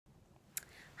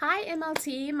Hi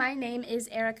MLT, my name is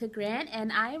Erica Grant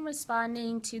and I am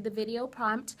responding to the video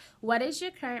prompt, what is your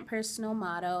current personal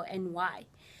motto and why?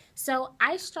 So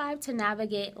I strive to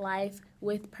navigate life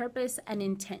with purpose and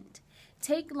intent.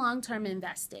 Take long-term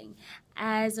investing.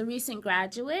 As a recent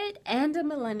graduate and a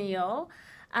millennial,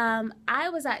 I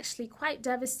was actually quite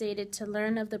devastated to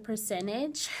learn of the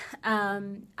percentage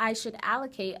I should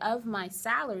allocate of my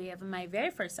salary, of my very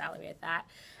first salary at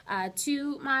that,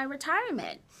 to my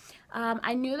retirement.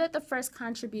 I knew that the first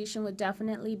contribution would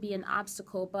definitely be an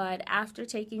obstacle, but after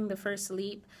taking the first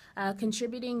leap,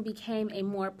 contributing became a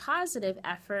more positive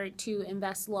effort to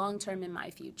invest long-term in my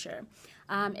future.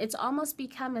 It's almost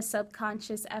become a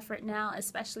subconscious effort now,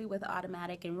 especially with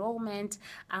automatic enrollment.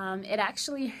 It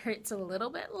actually hurts a little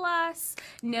bit less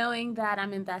knowing that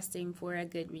I'm investing for a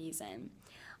good reason.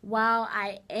 While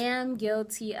I am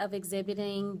guilty of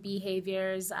exhibiting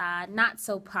behaviors, not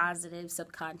so positive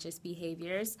subconscious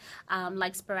behaviors,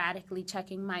 like sporadically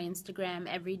checking my Instagram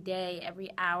every day,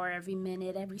 every hour, every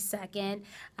minute, every second,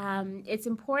 it's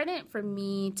important for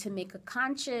me to make a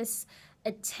conscious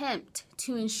attempt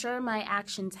to ensure my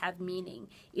actions have meaning,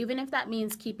 even if that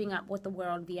means keeping up with the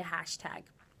world via hashtag.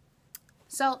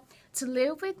 So, to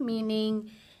live with meaning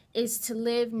is to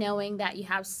live knowing that you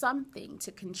have something to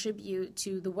contribute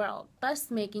to the world, thus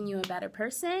making you a better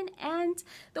person and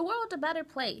the world a better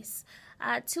place.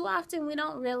 Too often we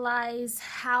don't realize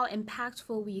how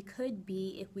impactful we could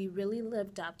be if we really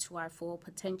lived up to our full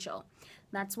potential.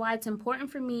 That's why it's important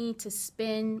for me to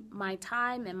spend my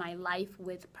time and my life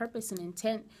with purpose and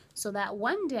intent so that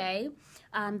one day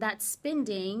that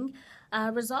spending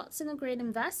results in a great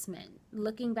investment,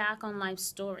 looking back on life's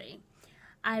story.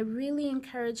 I really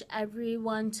encourage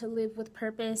everyone to live with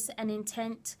purpose and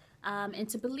intent and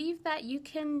to believe that you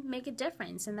can make a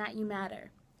difference and that you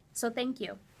matter. So thank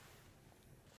you.